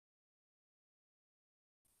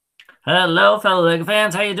Hello, fellow LEGO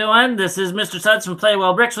fans. How you doing? This is Mr. Suds from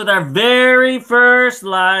Outbricks with our very first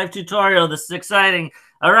live tutorial. This is exciting.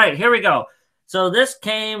 All right, here we go. So this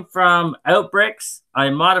came from Outbricks. I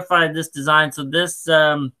modified this design. So this,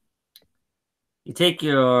 you take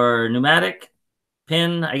your pneumatic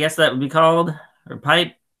pin, I guess that would be called, or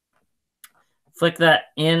pipe. Flick that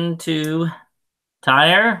into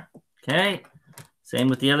tire. Okay. Same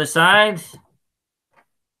with the other side.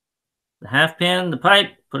 The half pin, the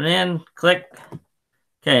pipe, put it in, click.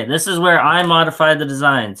 Okay, this is where I modified the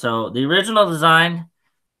design. So the original design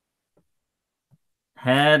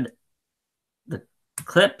had the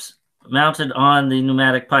clips mounted on the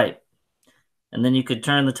pneumatic pipe. And then you could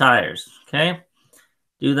turn the tires, okay?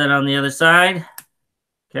 Do that on the other side,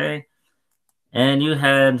 okay? And you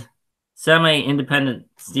had semi-independent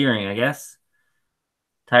steering, I guess.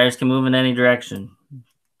 Tires can move in any direction.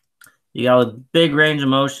 You got a big range of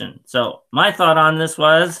motion. So my thought on this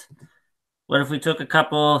was, what if we took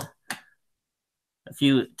a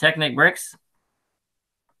few Technic bricks?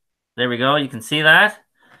 There we go. You can see that.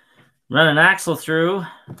 Run an axle through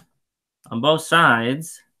on both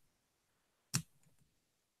sides.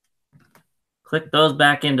 Click those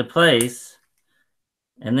back into place.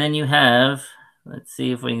 And then you have, let's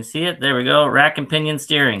see if we can see it. There we go. Rack and pinion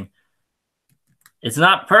steering. It's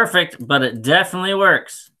not perfect, but it definitely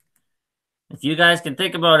works. If you guys can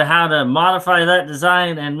think about how to modify that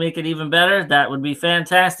design and make it even better, that would be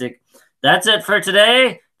fantastic. That's it for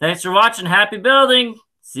today. Thanks for watching. Happy building.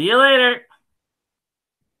 See you later.